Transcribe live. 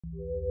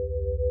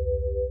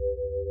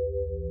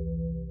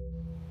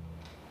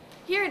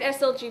Here at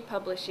SLG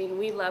Publishing,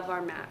 we love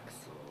our Macs.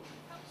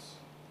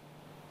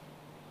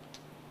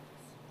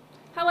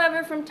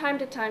 However, from time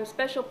to time,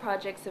 special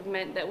projects have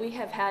meant that we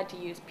have had to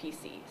use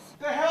PCs.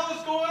 The hell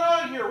is going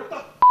on here? What the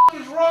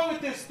f is wrong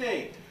with this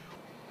thing?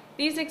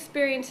 These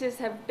experiences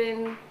have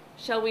been,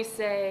 shall we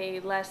say,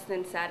 less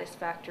than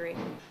satisfactory.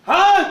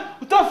 Huh?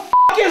 What the f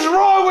is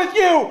wrong with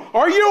you?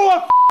 Are you a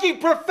f***ing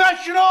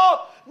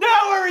professional?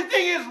 Now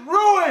everything is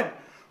ruined!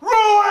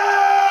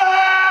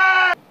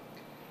 Ruined!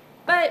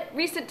 But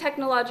recent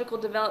technological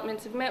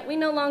developments have meant we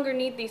no longer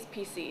need these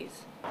PCs.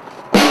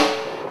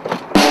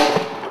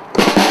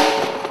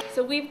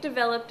 So we've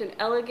developed an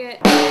elegant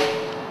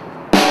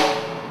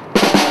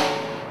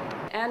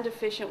and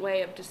efficient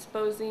way of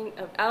disposing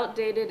of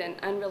outdated and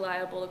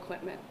unreliable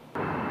equipment.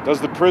 Does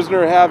the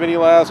prisoner have any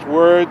last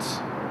words?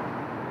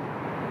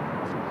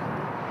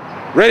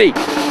 Ready!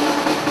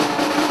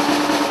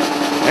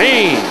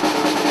 Aim!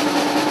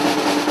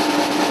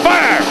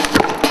 Fire!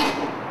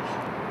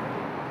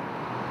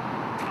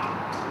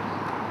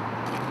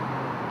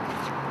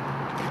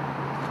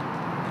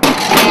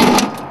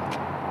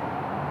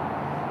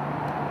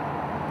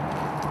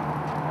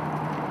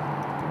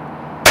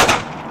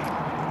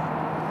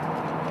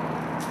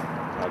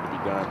 Had to be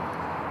done.